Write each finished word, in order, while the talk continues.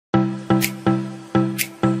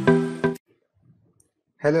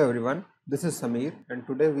Hello everyone, this is Sameer and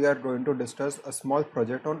today we are going to discuss a small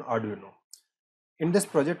project on Arduino. In this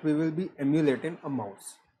project we will be emulating a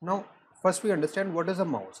mouse. Now first we understand what is a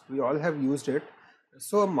mouse. We all have used it.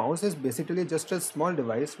 So a mouse is basically just a small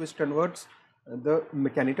device which converts the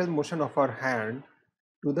mechanical motion of our hand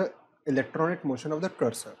to the electronic motion of the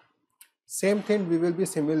cursor. Same thing we will be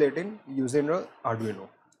simulating using a Arduino.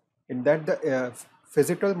 In that the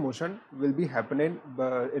physical motion will be happening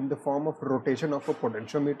in the form of rotation of a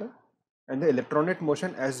potentiometer, and the electronic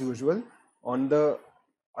motion as usual on the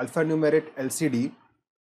alphanumeric LCD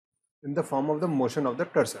in the form of the motion of the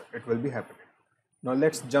cursor. It will be happening. Now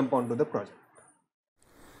let's jump onto the project.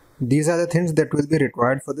 These are the things that will be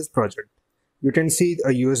required for this project. You can see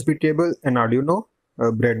a USB cable, an Arduino,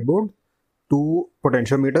 a breadboard, two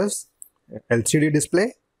potentiometers, LCD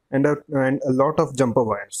display, and a lot of jumper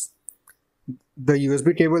wires. The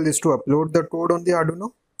USB cable is to upload the code on the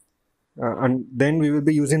Arduino, and then we will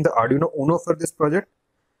be using the Arduino UNO for this project.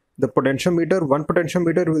 The potentiometer, one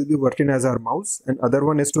potentiometer will be working as our mouse, and other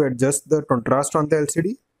one is to adjust the contrast on the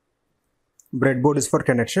LCD. Breadboard is for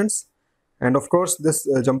connections, and of course this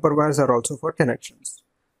jumper wires are also for connections.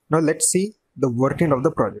 Now let's see the working of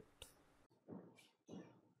the project.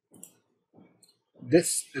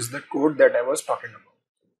 This is the code that I was talking about.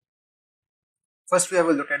 First we have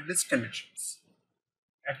a look at these connections.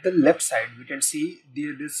 At the left side we can see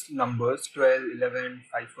these numbers 12, 11,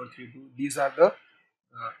 5, 4, 3, 2. These are the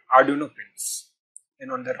Arduino pins,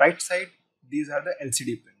 and on the right side these are the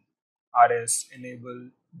LCD pin, RS,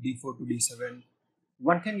 enable, D4 to D7.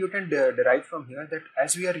 One thing you can derive from here, that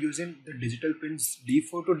as we are using the digital pins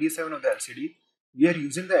D4 to D7 of the LCD, we are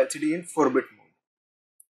using the LCD in 4-bit mode,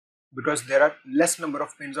 because there are less number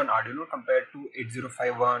of pins on Arduino compared to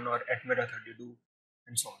 8051 or Atmega32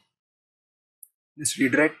 and so on. This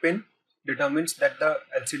read write pin determines that the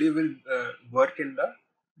LCD will work in the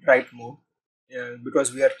write mode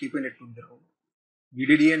because we are keeping it to the room.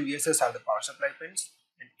 VDD and VSS are the power supply pins,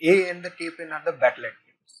 and A and the K pin are the backlight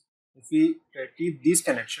pins. If we keep these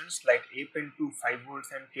connections like A pin to 5 volts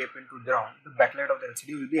and K pin to ground, the backlight of the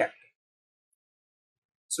LCD will be active.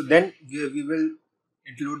 So then we will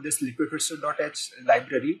include this liquidcrystal.h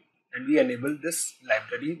library, and we enable this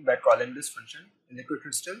library by calling this function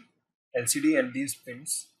liquidcrystal LCD and these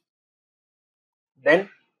pins. Then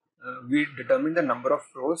we determine the number of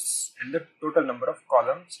rows and the total number of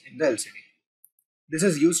columns in the LCD. This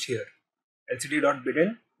is used here,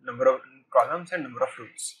 lcd.begin, number of columns and number of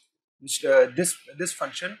rows. Which this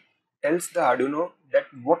function tells the Arduino that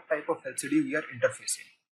what type of LCD we are interfacing.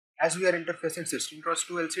 As we are interfacing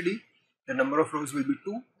 16x2 LCD, the number of rows will be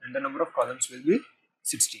 2 and the number of columns will be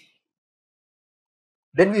 16.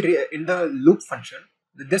 Then in the loop function,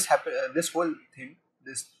 this whole thing,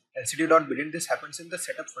 this lcd.begin, this happens in the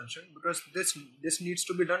setup function because this needs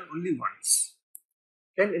to be done only once.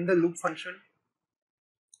 Then in the loop function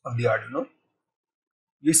of the Arduino,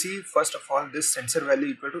 we see first of all this sensor value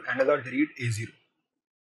equal to analog read A0.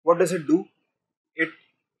 What does it do? It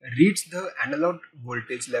reads the analog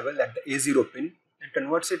voltage level at the A0 pin and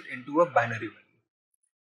converts it into a binary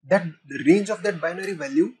value. The range of that binary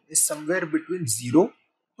value is somewhere between 0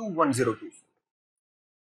 to 1024.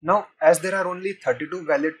 Now, as there are only 32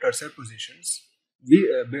 valid cursor positions,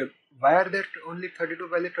 why are there only 32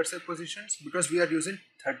 valid cursor positions? Because we are using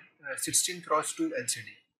 16x2 LCD.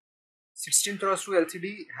 16x2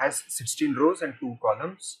 LCD has 16 rows and 2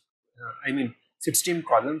 columns. 16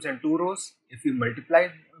 columns and 2 rows. If we multiply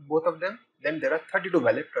both of them, then there are 32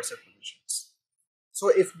 valid cursor positions. So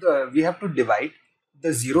if we have to divide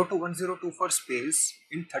the 0 to 1024 space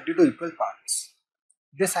in 32 equal parts.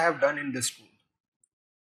 This I have done in this tool.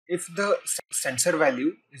 If the sensor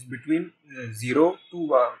value is between 0 to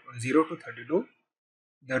 32,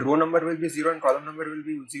 the row number will be 0 and column number will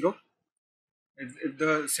be 0. If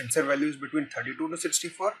the sensor value is between 32 to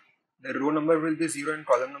 64, the row number will be 0 and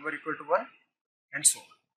column number equal to 1, and so on.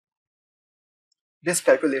 This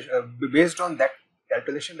calculation, based on that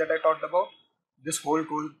calculation that I talked about, this whole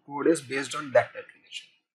code is based on that calculation.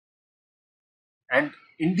 And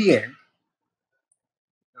in the end,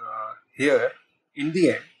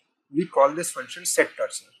 we call this function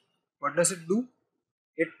setCursor. What does it do?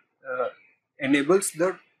 It enables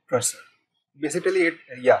the cursor. Basically,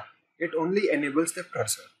 it only enables the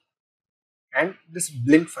cursor. And this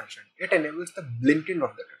blink function, it enables the blinking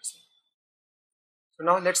of the cursor. So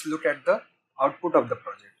now let's look at the output of the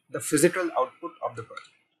project, the physical output of the project.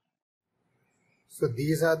 So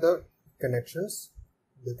these are the connections.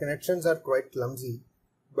 The connections are quite clumsy,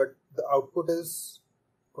 but the output is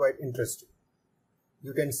quite interesting.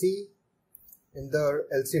 You can see in the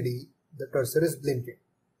LCD the cursor is blinking.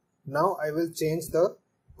 Now I will change the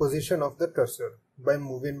position of the cursor by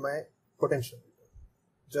moving my potentiometer.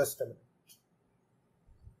 Just a minute.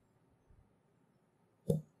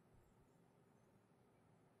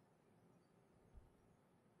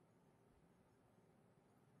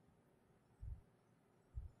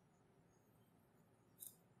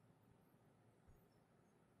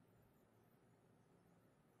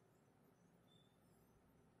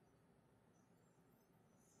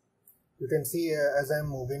 You can see as I am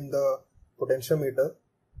moving the potentiometer,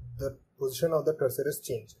 the position of the cursor is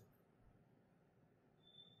changing.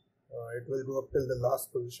 It will go up till the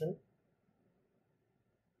last position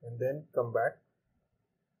and then come back.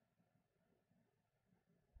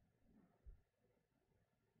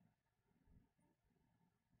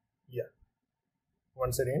 Yeah,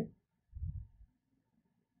 once again.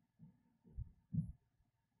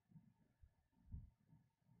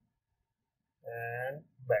 And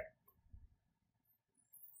back.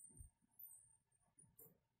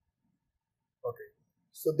 Okay,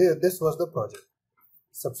 so this was the project.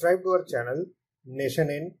 Subscribe to our channel Nation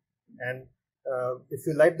In, and if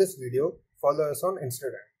you like this video, follow us on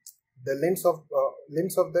Instagram. The links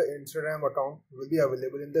of the Instagram account will be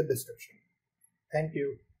available in the description. Thank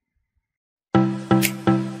you.